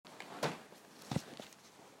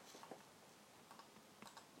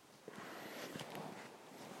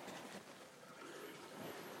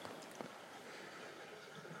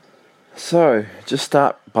So, just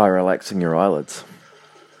start by relaxing your eyelids,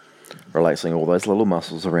 relaxing all those little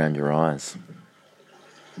muscles around your eyes.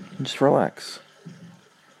 And just relax.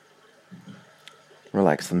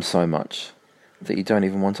 Relax them so much that you don't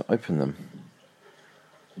even want to open them.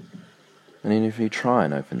 And even if you try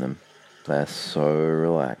and open them, they're so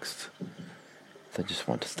relaxed, they just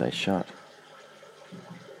want to stay shut.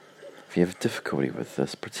 If you have difficulty with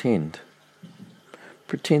this, pretend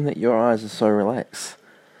that your eyes are so relaxed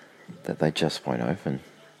that they just won't open.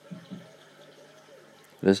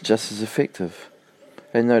 It is just as effective.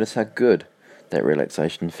 And notice how good that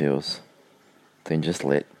relaxation feels. Then just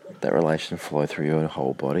let that relaxation flow through your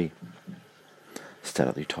whole body. Start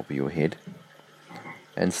at the top of your head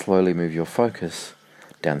and slowly move your focus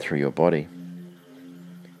down through your body.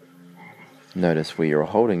 Notice where you're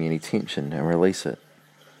holding any tension and release it.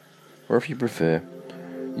 Or if you prefer,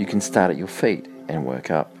 you can start at your feet and work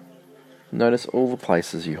up. Notice all the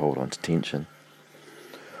places you hold on to tension.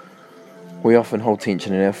 We often hold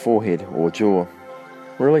tension in our forehead or jaw.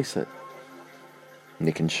 Release it.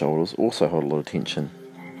 Neck and shoulders also hold a lot of tension.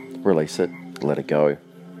 Release it, let it go.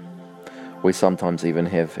 We sometimes even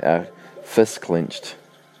have our fists clenched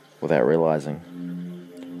without realizing.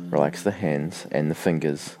 Relax the hands and the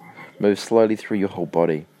fingers. Move slowly through your whole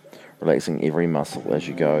body, relaxing every muscle as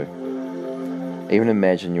you go. Even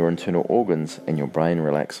imagine your internal organs and your brain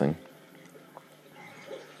relaxing.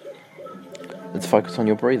 Let's focus on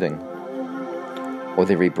your breathing. With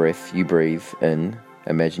every breath you breathe in,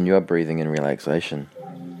 imagine you are breathing in relaxation.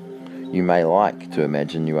 You may like to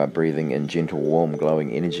imagine you are breathing in gentle, warm,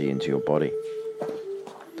 glowing energy into your body.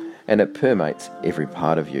 And it permeates every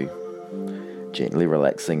part of you, gently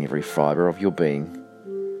relaxing every fibre of your being.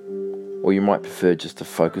 Or you might prefer just to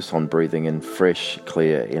focus on breathing in fresh,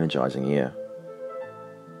 clear, energizing air.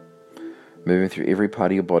 Moving through every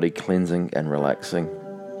part of your body, cleansing and relaxing.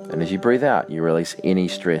 And as you breathe out, you release any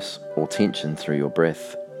stress or tension through your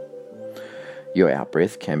breath. Your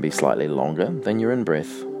out-breath can be slightly longer than your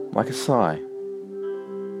in-breath, like a sigh.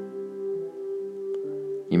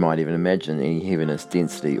 You might even imagine any heaviness,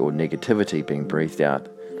 density, or negativity being breathed out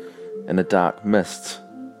in a dark mist.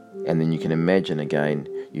 And then you can imagine again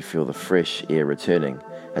you feel the fresh air returning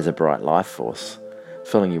as a bright life force,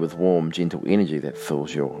 filling you with warm, gentle energy that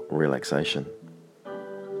fills your relaxation.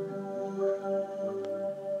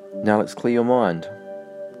 Now let's clear your mind.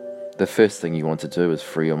 The first thing you want to do is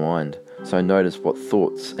free your mind. So notice what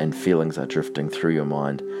thoughts and feelings are drifting through your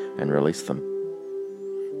mind and release them.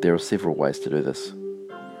 There are several ways to do this.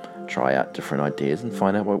 Try out different ideas and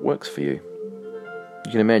find out what works for you.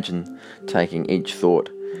 You can imagine taking each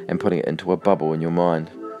thought and putting it into a bubble in your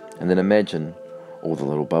mind, and then imagine all the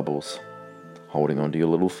little bubbles holding onto your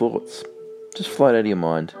little thoughts. Just float out of your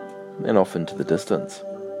mind and off into the distance.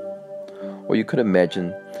 Or you could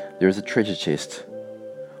imagine there is a treasure chest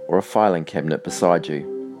or a filing cabinet beside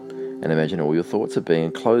you, and imagine all your thoughts are being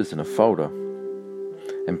enclosed in a folder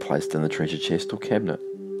and placed in the treasure chest or cabinet.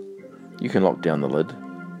 You can lock down the lid,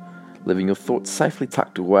 leaving your thoughts safely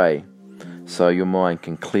tucked away so your mind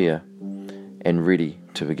can clear and ready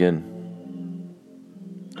to begin.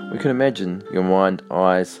 We can imagine your mind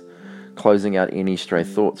eyes closing out any stray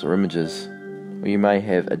thoughts or images, or you may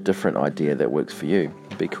have a different idea that works for you.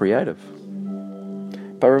 Be creative.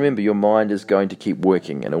 But remember, your mind is going to keep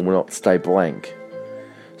working and it will not stay blank.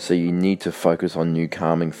 So you need to focus on new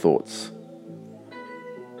calming thoughts.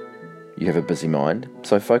 You have a busy mind,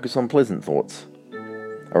 so focus on pleasant thoughts.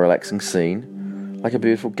 A relaxing scene, like a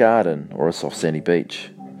beautiful garden or a soft sandy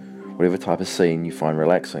beach. Whatever type of scene you find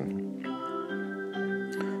relaxing.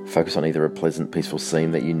 Focus on either a pleasant, peaceful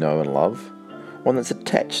scene that you know and love, one that's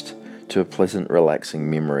attached to a pleasant,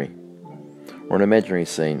 relaxing memory, or an imaginary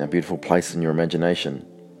scene, a beautiful place in your imagination.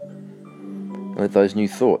 And let those new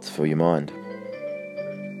thoughts fill your mind.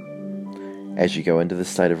 As you go into the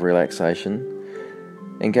state of relaxation,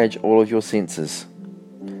 engage all of your senses.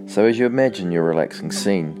 So as you imagine your relaxing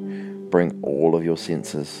scene, bring all of your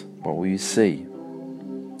senses. What will you see?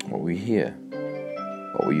 What will you hear?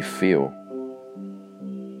 What will you feel?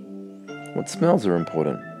 What smells are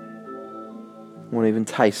important? What even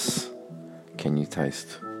tastes can you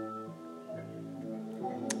taste?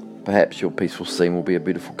 Perhaps your peaceful scene will be a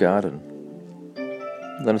beautiful garden.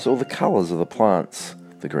 Notice all the colours of the plants,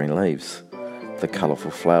 the green leaves, the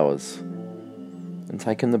colourful flowers, and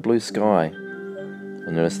take in the blue sky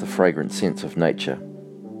and notice the fragrant scents of nature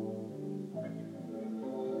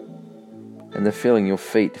and the feeling your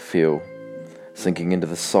feet feel sinking into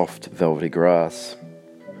the soft velvety grass.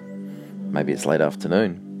 Maybe it's late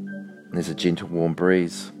afternoon and there's a gentle warm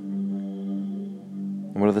breeze.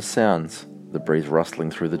 And what are the sounds? The breeze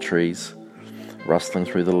rustling through the trees, rustling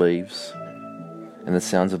through the leaves, and the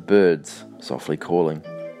sounds of birds softly calling.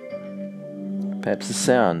 Perhaps the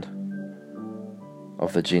sound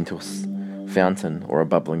of the gentle fountain or a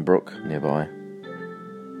bubbling brook nearby.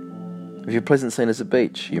 If your pleasant scene is a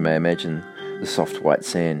beach, you may imagine the soft white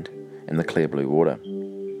sand and the clear blue water.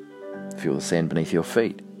 Feel the sand beneath your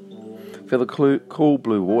feet. Feel the cool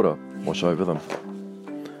blue water wash over them.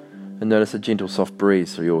 And notice a gentle soft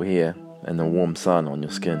breeze through your hair and the warm sun on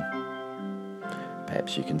your skin.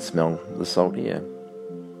 Perhaps you can smell the salt air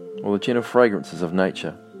or the gentle fragrances of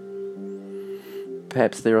nature.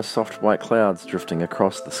 Perhaps there are soft white clouds drifting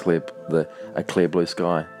across a clear blue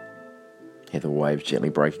sky. Hear the waves gently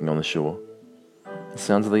breaking on the shore. The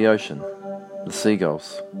sounds of the ocean, the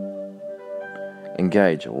seagulls.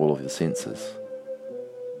 Engage all of your senses.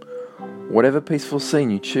 Whatever peaceful scene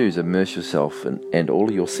you choose, immerse yourself and all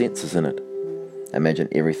of your senses in it. Imagine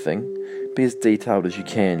everything. Be as detailed as you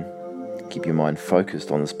can. Keep your mind focused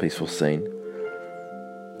on this peaceful scene.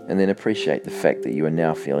 And then appreciate the fact that you are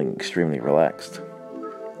now feeling extremely relaxed.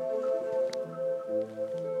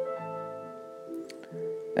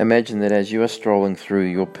 Imagine that as you are strolling through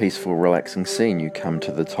your peaceful, relaxing scene, you come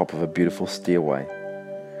to the top of a beautiful stairway.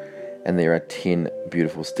 And there are 10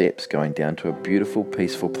 beautiful steps going down to a beautiful,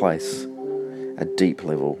 peaceful place. A deep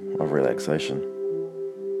level of relaxation.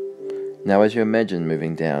 Now as you imagine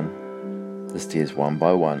moving down the stairs one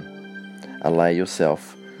by one, allow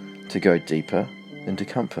yourself to go deeper into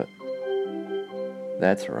comfort.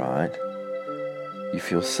 That's right. You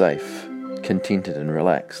feel safe, contented and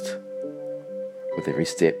relaxed. With every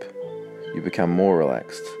step, you become more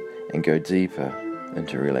relaxed and go deeper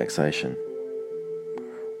into relaxation.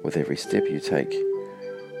 With every step you take,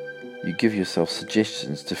 you give yourself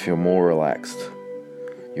suggestions to feel more relaxed.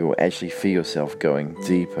 You will actually feel yourself going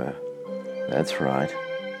deeper. That's right.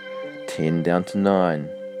 10 down to 9,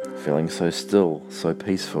 feeling so still, so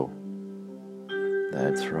peaceful.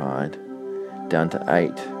 That's right. Down to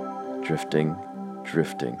 8, drifting,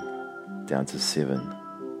 down to 7.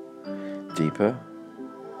 Deeper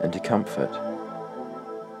into comfort,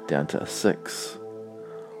 down to 6,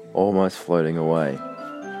 almost floating away.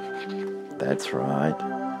 That's right,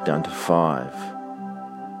 down to 5,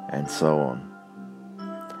 and so on.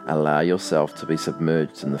 Allow yourself to be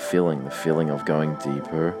submerged in the feeling of going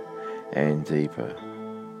deeper and deeper.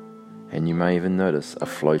 And you may even notice a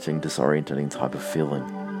floating, disorientating type of feeling.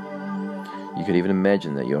 You could even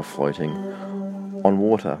imagine that you're floating on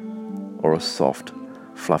water, or a soft,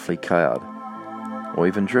 fluffy cloud, or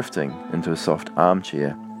even drifting into a soft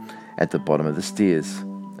armchair at the bottom of the stairs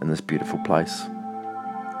in this beautiful place.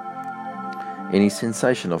 Any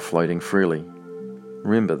sensation of floating freely.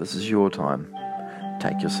 Remember, this is your time.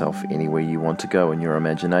 Take yourself anywhere you want to go in your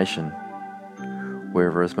imagination,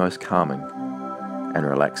 wherever is most calming and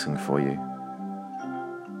relaxing for you.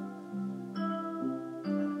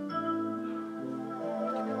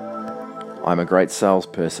 I'm a great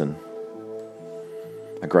salesperson.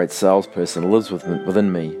 A great salesperson lives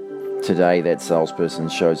within me. Today, that salesperson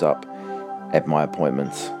shows up at my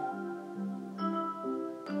appointments.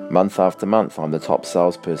 Month after month, I'm the top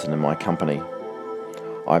salesperson in my company.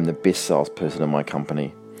 I'm the best salesperson in my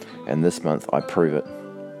company, and this month I prove it.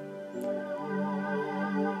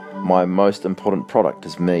 My most important product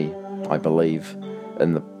is me. I believe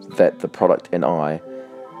in that the product and I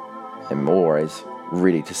am always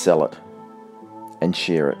ready to sell it and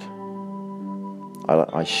share it.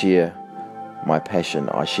 I share my passion,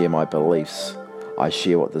 I share my beliefs, I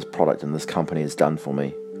share what this product and this company has done for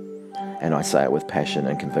me, and I say it with passion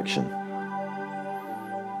and conviction.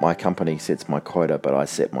 My company sets my quota, but I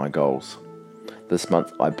set my goals. This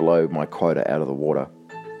month I blow my quota out of the water.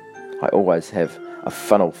 I always have a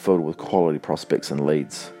funnel filled with quality prospects and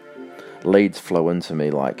leads. Leads flow into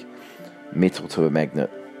me like metal to a magnet.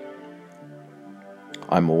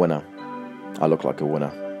 I'm a winner. I look like a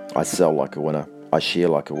winner. I sell like a winner. I share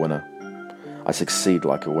like a winner. I succeed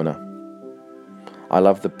like a winner. I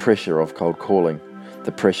love the pressure of cold calling.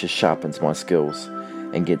 The pressure sharpens my skills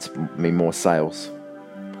and gets me more sales.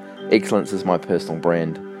 Excellence is my personal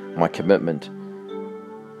brand. My commitment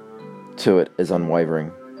to it is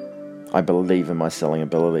unwavering. I believe in my selling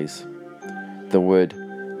abilities. The word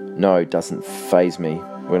no doesn't faze me.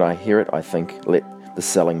 When I hear it, I think, let the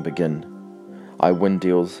selling begin. I win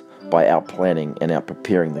deals by out-planning and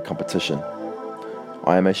out-preparing the competition.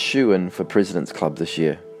 I am a shoo-in for President's Club this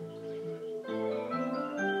year.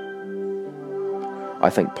 I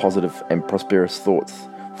think positive and prosperous thoughts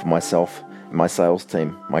for myself, my sales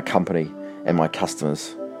team, my company, and my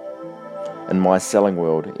customers. In my selling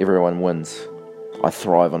world, everyone wins. I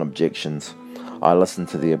thrive on objections. I listen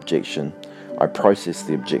to the objection. I process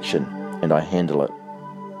the objection. and I handle it.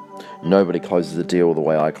 Nobody closes a deal the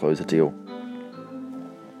way I close a deal.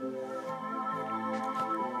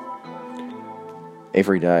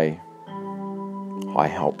 Every day, I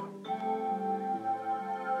help.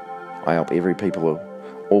 I help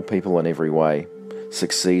all people in every way,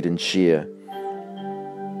 succeed and share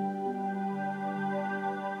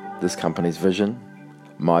this company's vision,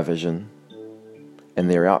 my vision, and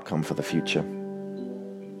their outcome for the future.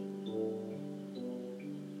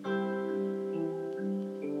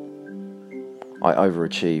 I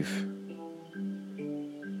overachieve.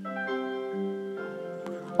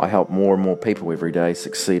 I help more and more people every day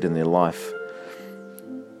succeed in their life,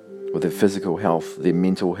 with their physical health, their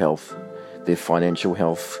mental health, their financial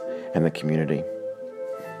health, and the community.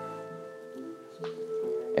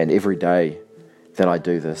 And every day that I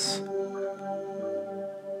do this,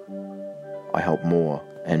 I help more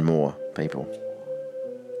and more people.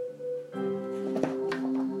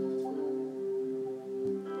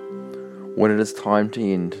 When it is time to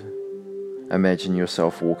end, imagine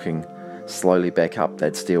yourself walking slowly back up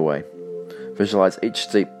that stairway. Visualize each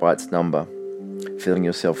step by its number, feeling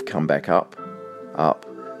yourself come back up, up,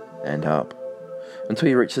 and up, until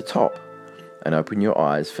you reach the top and open your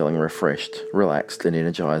eyes feeling refreshed, relaxed, and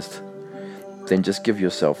energized. Then just give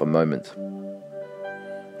yourself a moment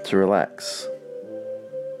to relax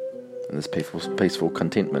in this peaceful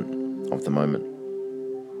contentment of the moment.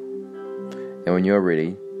 And when you're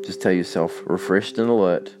ready, just tell yourself, refreshed and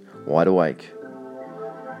alert, wide awake,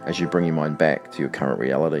 as you bring your mind back to your current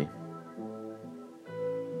reality.